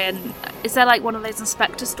going to try and... Is there like one of those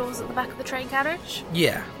inspector stores at the back of the train carriage?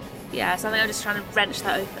 Yeah. Yeah, so I think I'm just trying to wrench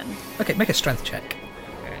that open. Okay, make a strength check.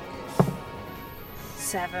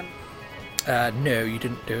 7. No, you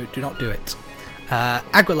didn't do not do it.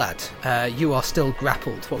 Agrilad, you are still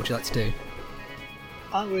grappled. What would you like to do?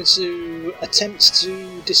 I'm going to attempt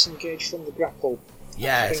to disengage from the grapple.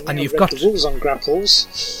 Yes, and you've got the rules on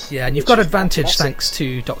grapples. Yeah, and you've got advantage thanks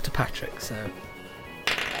to Dr. Patrick. So,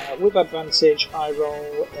 with advantage, I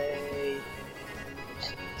roll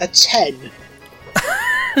a 10.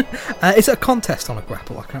 Is it a contest on a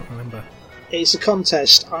grapple? I can't remember. It's a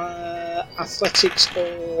contest. Athletics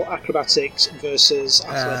or acrobatics versus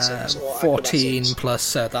athletics or 14 acrobatics. plus,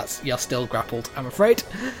 so you're still grappled, I'm afraid.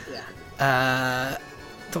 Yeah.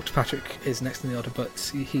 Dr. Patrick is next in the order,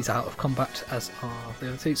 but he's out of combat, as are the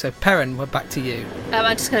other two. So, Perrin, we're back to you.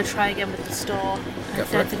 I'm just going to try again with the store. Go I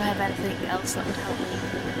for don't it. think I have anything else that would help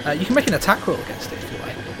me. You can make an attack roll against it if you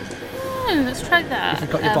like. Let's try that. You've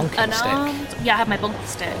got your bonking stick. Yeah, I have my bonking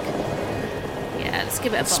stick. Yeah, let's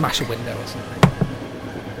give it a bonk. Smash a window or something.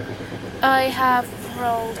 I have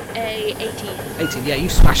rolled a 18. 18, yeah, you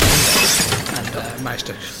smash a window and manage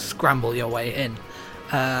to scramble your way in.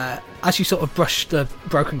 As you sort of brush the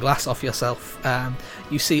broken glass off yourself,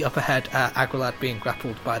 you see up ahead Agrilad being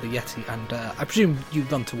grappled by the Yeti, and I presume you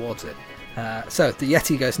run towards it. So the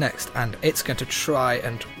Yeti goes next, and it's going to try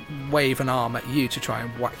and wave an arm at you to try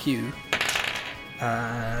and whack you.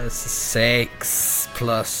 6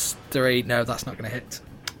 plus 3. No, that's not going to hit.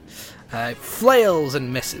 Flails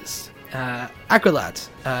and misses. Agrilad,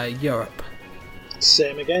 you're up.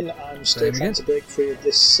 Same again. I'm still trying to break free of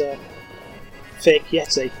this fake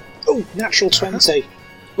Yeti. Oh, natural 20.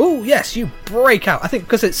 Oh yes, you break out. I think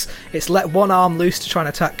because it's let one arm loose to try and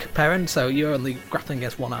attack Perrin, so you're only grappling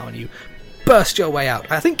against one arm and you burst your way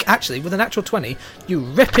out. I think actually with a natural 20, you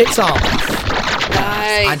rip its arm off.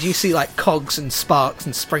 Nice. And you see like cogs and sparks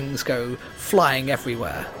and springs go flying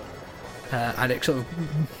everywhere. And it sort of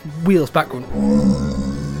wheels backward.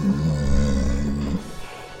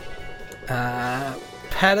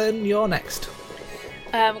 Perrin, you're next.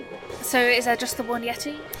 So is there just the one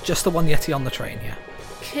Yeti? Just the one Yeti on the train, yeah.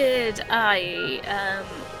 Could I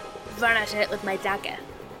run at it with my dagger?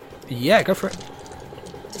 Yeah, go for it.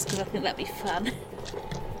 just because I think that'd be fun.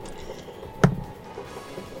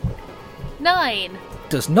 9.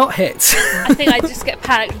 Does not hit. I think I just get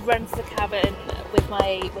panicked, run to the cabin with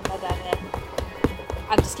my dagger,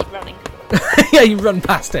 and just keep running. Yeah, you run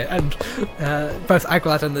past it, and both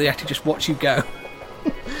Agrilad and the Yeti just watch you go.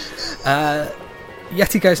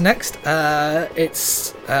 Yeti goes next.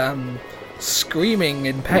 It's screaming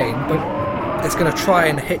in pain, but it's going to try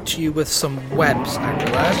and hit you with some webs,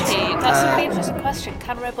 Agrilad. That's a really interesting question.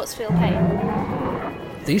 Can robots feel pain?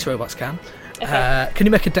 These robots can. Okay. Can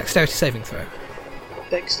you make a dexterity saving throw?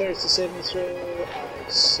 Dexterity saving throw, I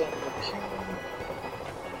certainly can.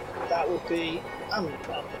 That would be... and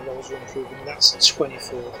rolls are improving, that's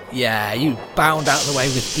 24. Yeah, you bound out of the way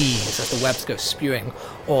with ease as the webs go spewing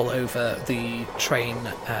all over the train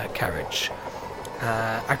carriage.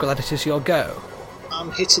 Agrilad, it is your go.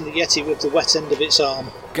 I'm hitting the Yeti with the wet end of its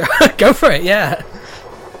arm. Go for it, yeah.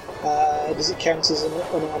 Does it count as an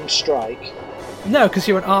unarmed strike? No, because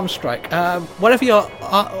you're an arm strike. Whatever your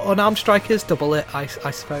unarmed strike is, double it, I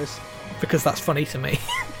suppose. Because that's funny to me.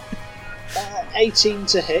 18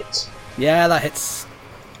 to hit. Yeah, that hits.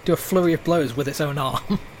 Do a flurry of blows with its own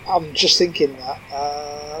arm. I'm just thinking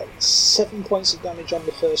that. 7 points of damage on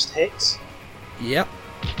the first hit. Yep.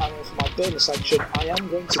 And for my bonus action, I am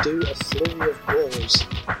going to do a flurry of blows.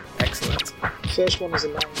 Excellent. First one is a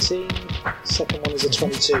 19, second one is a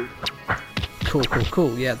 22.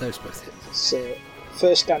 Cool. Yeah, those both hit. So,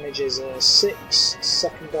 first damage is a 6,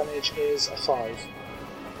 second damage is a 5.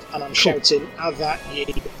 And I'm shouting, "Have that, ye!"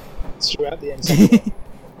 throughout the entire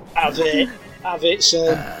Have it,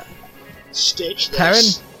 son. Stitch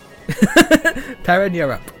this. Perrin,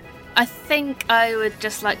 you're up. I think I would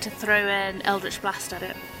just like to throw an Eldritch Blast at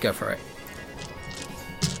it. Go for it.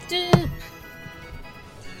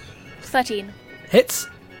 13. Hits?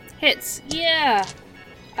 Hits, yeah.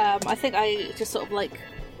 I think I just sort of like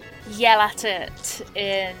yell at it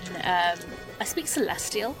in, I speak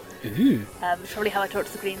Celestial. Ooh. Which is probably how I talk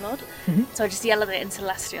to the Green Lord. Mm-hmm. So I just yell at it in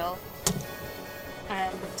Celestial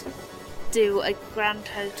and do a grand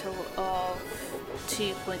total of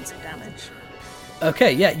 2 points of damage.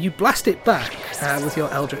 Okay, yeah, you blast it back with your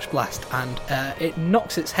Eldritch Blast, and it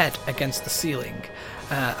knocks its head against the ceiling,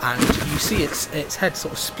 and you see its head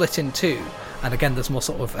sort of split in two, and again there's more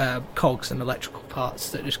sort of cogs and electrical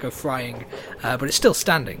parts that just go frying, but it's still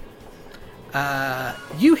standing.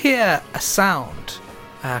 You hear a sound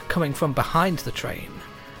coming from behind the train.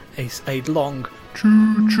 It's a long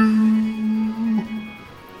choo-choo,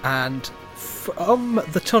 and from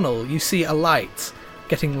the tunnel you see a light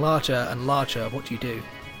getting larger and larger. What do you do?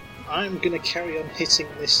 I'm going to carry on hitting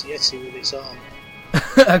this Yeti with its arm.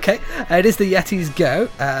 Okay, it is the Yeti's go.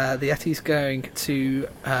 The Yeti's going to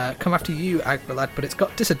come after you, Agrilad, but it's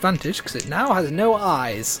got disadvantage because it now has no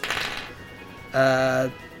eyes.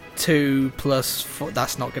 2 plus 4,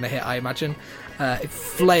 that's not going to hit, I imagine. It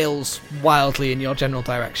flails wildly in your general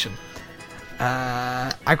direction.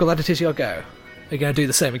 Agrilad, it is your go. Are you going to do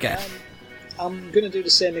the same again? I'm going to do the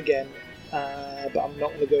same again. But I'm not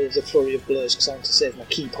going to go with the flurry of blows because I want to save my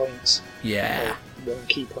key points. Yeah. One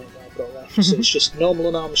key point that I've got left. So it's just normal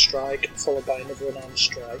unarmed strike followed by another unarmed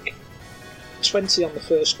strike. 20 on the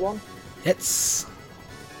first one. Hits.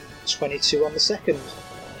 22 on the second.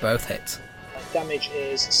 Both hit. My damage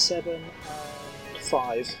is 7 and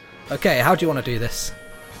 5. Okay, how do you want to do this?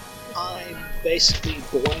 I'm basically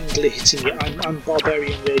blindly hitting it. I'm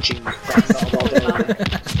barbarian raging, but I'm not a barbarian.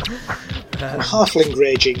 I'm halfling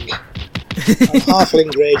raging.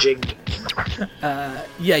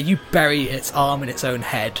 Yeah, you bury its arm in its own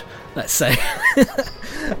head, let's say,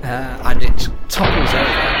 and it topples over.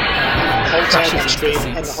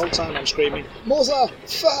 The whole time I'm screaming, "Mother,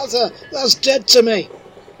 Father, that's dead to me!"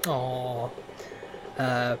 Aww.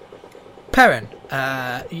 Perrin,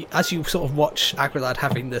 as you sort of watch Agrilad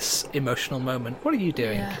having this emotional moment, what are you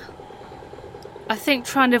doing? Yeah. I think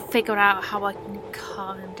trying to figure out how I can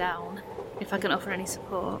calm him down, if I can offer any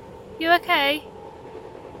support. You okay?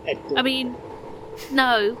 I mean,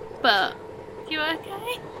 no, but you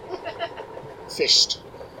okay? Fist.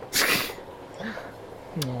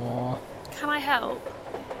 Aww. Can I help?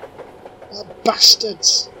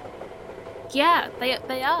 Bastards. Yeah,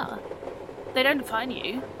 they are. They don't define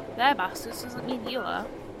you. They're bastards, doesn't mean you are.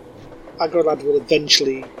 Agrilad will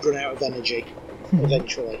eventually run out of energy.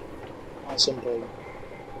 Eventually. At some point.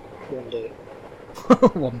 One day.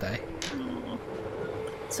 One day.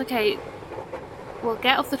 It's okay. We'll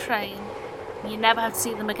get off the train. You never have to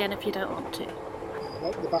see them again if you don't want to.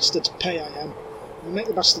 Make the bastards pay, I am. You make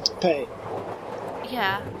the bastards pay.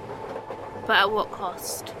 Yeah. But at what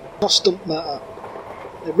cost? Cost don't matter.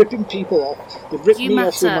 They're ripping people off. They've ripped me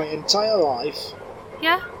off with my entire life.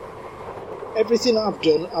 Yeah? Everything I've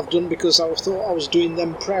done because I thought I was doing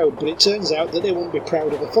them proud, but it turns out that they won't be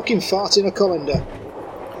proud of a fucking fart in a colander.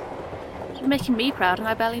 You're making me proud and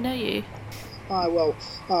I barely know you.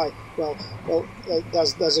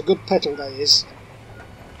 There's a good petal, there is.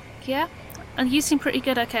 Yeah? And you seem pretty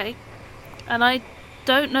good, okay? And I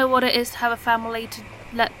don't know what it is to have a family to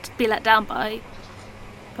be let down by,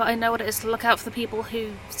 but I know what it is to look out for the people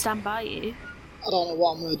who stand by you. I don't know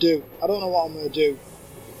what I'm going to do.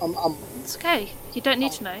 It's okay. You don't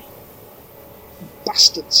need to know.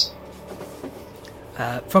 Bastards.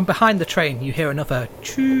 From behind the train, you hear another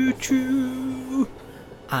choo-choo,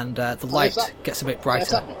 and the light gets a bit brighter. If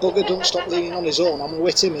that bugger don't stop leaning on his own, I'm going to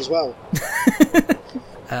hit him as well.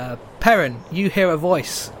 Perrin, you hear a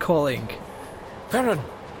voice calling. Perrin!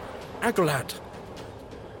 Agolad!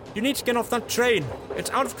 You need to get off that train. It's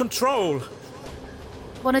out of control.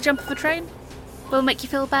 Want to jump off the train? We'll make you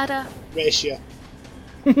feel better. Ratio.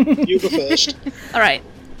 You go first. Alright.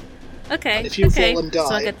 Okay. And if you fall and die,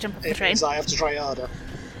 so I get to jump off the train. I have to try harder.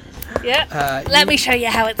 Yeah. Let me show you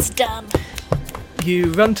how it's done.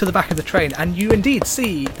 You run to the back of the train, and you indeed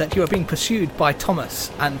see that you are being pursued by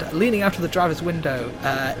Thomas. And leaning out of the driver's window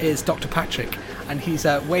is Dr. Patrick, and he's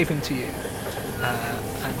waving to you.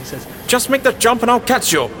 And he says, "Just make that jump, and I'll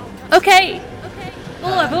catch you." Okay.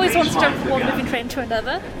 Oh, I've always wanted to jump from one moving train to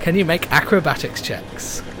another. Can you make acrobatics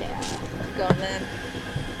checks? Yeah. Go on then.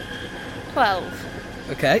 12.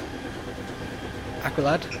 Okay.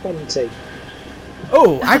 Aqualad? 20.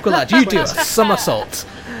 Oh, Aqualad, you do a somersault.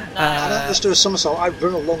 I don't just do a somersault, I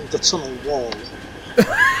run along the tunnel wall.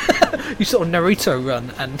 You sort of Naruto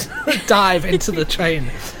run and dive into the train.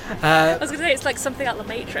 I was going to say, it's like something out of the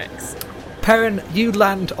Matrix. Perrin, you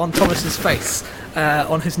land on Thomas's face,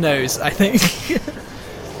 on his nose, I think.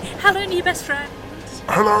 Hello, new best friend.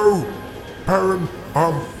 Hello, Perrin.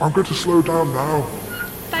 I'm going to slow down now.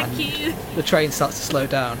 Thank you. The train starts to slow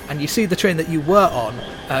down, and you see the train that you were on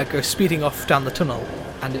go speeding off down the tunnel,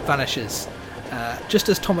 and it vanishes. Just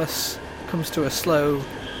as Thomas comes to a slow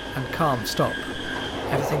and calm stop,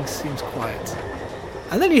 everything seems quiet.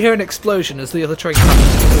 And then you hear an explosion as the other train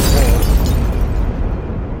crashes into a wall.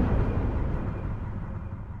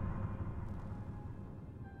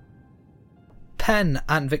 Pen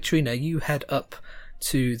and Victorina, you head up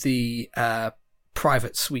to the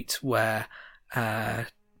private suite where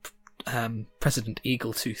President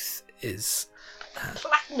Eagletooth is.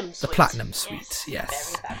 The Platinum Suite,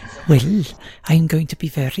 yes. Well, I'm going to be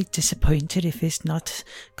very disappointed if it's not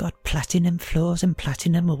got platinum floors and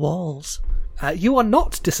platinum walls. You are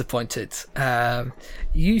not disappointed.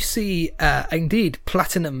 You see, indeed,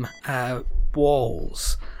 platinum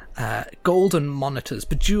walls, golden monitors,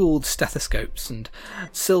 bejeweled stethoscopes, and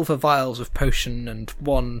silver vials of potion, and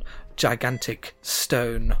one gigantic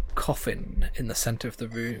stone coffin in the centre of the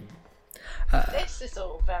room. This is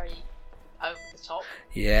all very over the top.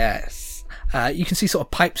 Yes. You can see sort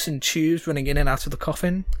of pipes and tubes running in and out of the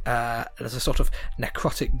coffin. There's a sort of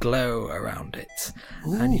necrotic glow around it.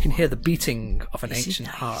 Ooh, and you can hear the beating of an ancient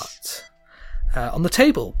heart. On the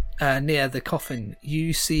table near the coffin,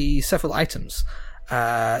 you see several items.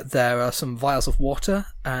 There are some vials of water,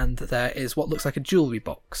 and there is what looks like a jewellery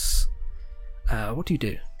box. What do you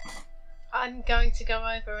do? I'm going to go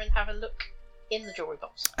over and have a look in the jewellery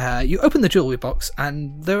box. You open the jewellery box,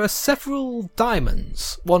 and there are several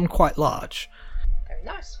diamonds, one quite large. Very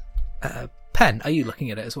nice. Pen, are you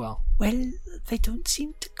looking at it as well? Well, they don't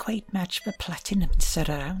seem to quite match the platinum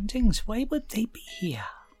surroundings. Why would they be here?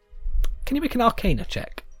 Can you make an Arcana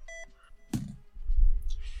check?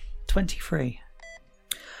 23.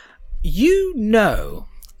 You know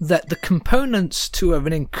that the components to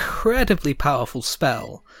an incredibly powerful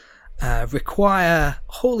spell require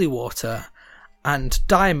holy water and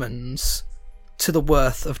diamonds to the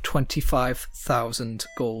worth of 25,000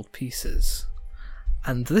 gold pieces.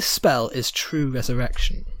 And this spell is True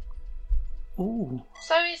Resurrection. Ooh.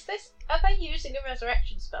 So are they using a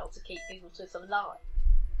resurrection spell to keep Eagletooth alive?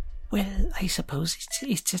 Well, I suppose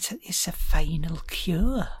it's a final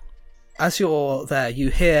cure. As you're there, you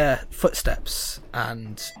hear footsteps,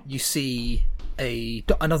 and you see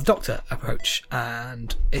another doctor approach,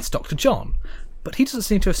 and it's Dr. John. But he doesn't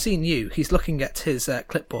seem to have seen you. He's looking at his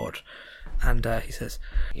clipboard, and he says,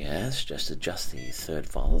 "Yes, just adjust the third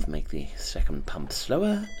valve, make the second pump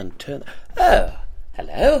slower, and turn... Oh,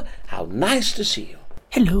 hello. How nice to see you."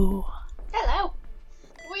 Hello. Hello.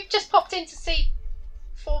 We've just popped in to see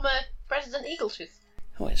former President Eagletooth.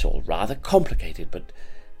 Oh, it's all rather complicated, but...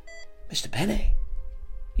 Mr. Penny,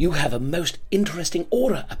 you have a most interesting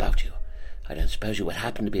aura about you. I don't suppose you would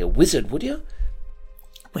happen to be a wizard, would you?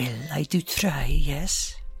 Well, I do try,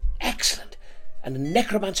 yes. Excellent. and a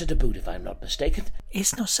necromancer to boot, if I'm not mistaken.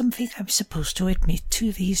 It's not something I'm supposed to admit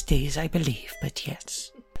to these days, I believe, but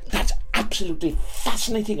yes. That's absolutely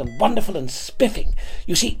fascinating and wonderful and spiffing.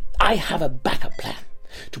 You see, I have a backup plan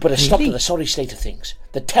to put a stop to the sorry state of things.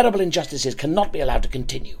 The terrible injustices cannot be allowed to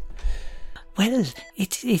continue. Well,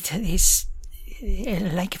 it is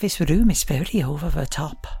like this room is very over the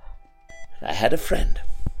top. I had a friend,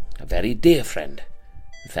 a very dear friend.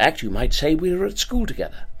 In fact, you might say we were at school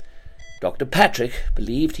together. Dr. Patrick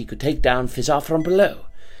believed he could take down Fizzar from below,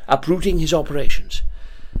 uprooting his operations.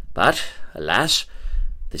 But, alas,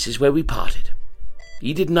 this is where we parted.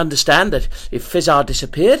 He didn't understand that if Fizzar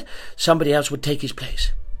disappeared, somebody else would take his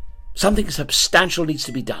place. Something substantial needs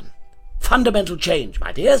to be done. Fundamental change,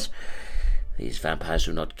 my dears. These vampires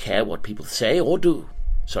do not care what people say or do,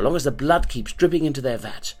 so long as the blood keeps dripping into their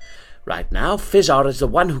vats. Right now, Fizzar is the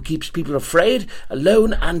one who keeps people afraid,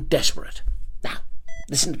 alone, and desperate. Now,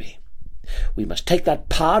 listen to me. We must take that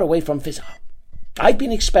power away from Fizzar. I've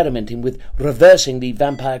been experimenting with reversing the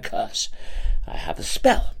vampire curse. I have a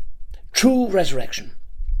spell, true resurrection.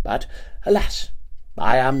 But, alas,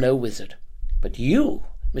 I am no wizard. But you,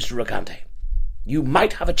 Mr. Rogante, you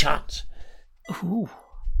might have a chance. Oh,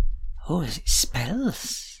 is it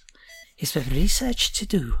spells? Is there research to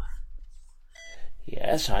do?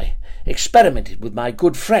 Yes, I experimented with my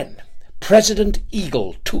good friend, President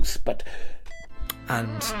Eagle Tooth, but...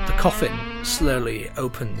 And the coffin slowly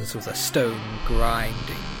opens with a stone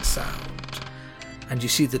grinding sound, and you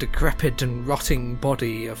see the decrepit and rotting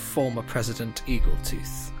body of former President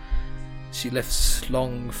Eagletooth. She lifts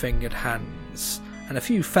long-fingered hands, and a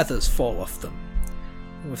few feathers fall off them.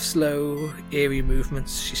 With slow, eerie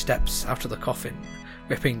movements, she steps out of the coffin,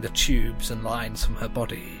 ripping the tubes and lines from her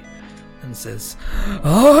body, and says,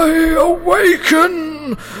 "I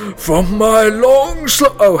awaken from my long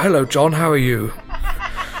Oh, hello, John, how are you?"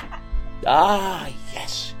 Ah,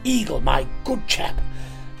 yes, Eagle, my good chap.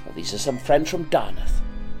 Well, these are some friends from Dartmouth.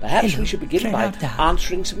 Perhaps we should begin by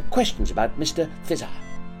answering some questions about Mr. Fizzar.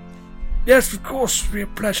 Yes, of course, it would be a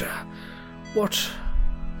pleasure. What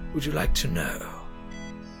would you like to know?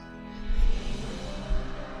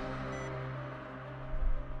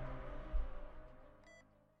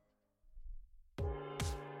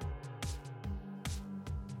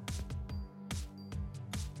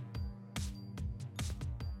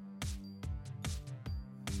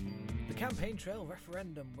 The Campaign Trail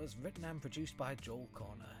Referendum was written and produced by Joel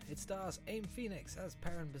Corner. It stars Aim Phoenix as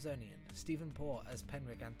Perrin Bazonian, Stephen Poore as Pen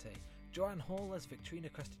Regante, Joanne Hall as Victrina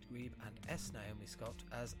Crested-Grebe, and S. Naomi Scott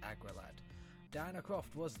as Agralad. Diana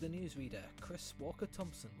Croft was the newsreader, Chris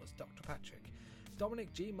Walker-Thompson was Dr. Patrick,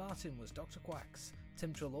 Dominic G. Martin was Dr. Quacks,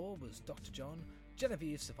 Tim Trelaw was Dr. John,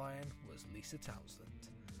 Genevieve Sabayan was Lisa Townsend.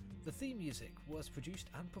 The theme music was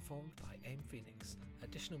produced and performed by Aim Phoenix.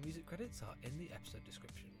 Additional music credits are in the episode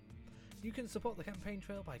description. You can support the Campaign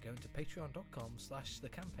Trail by going to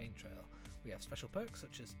patreon.com/thecampaigntrail. We have special perks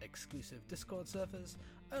such as exclusive Discord servers,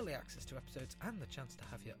 early access to episodes, and the chance to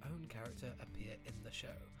have your own character appear in the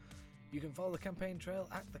show. You can follow the Campaign Trail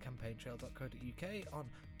at thecampaigntrail.co.uk, on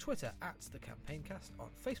Twitter at thecampaigncast,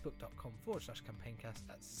 on facebook.com/campaigncast,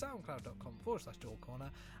 at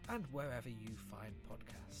soundcloud.com/joelcorner, and wherever you find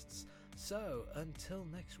podcasts. So, until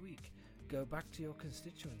next week, go back to your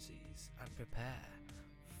constituencies and prepare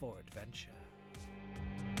for adventure.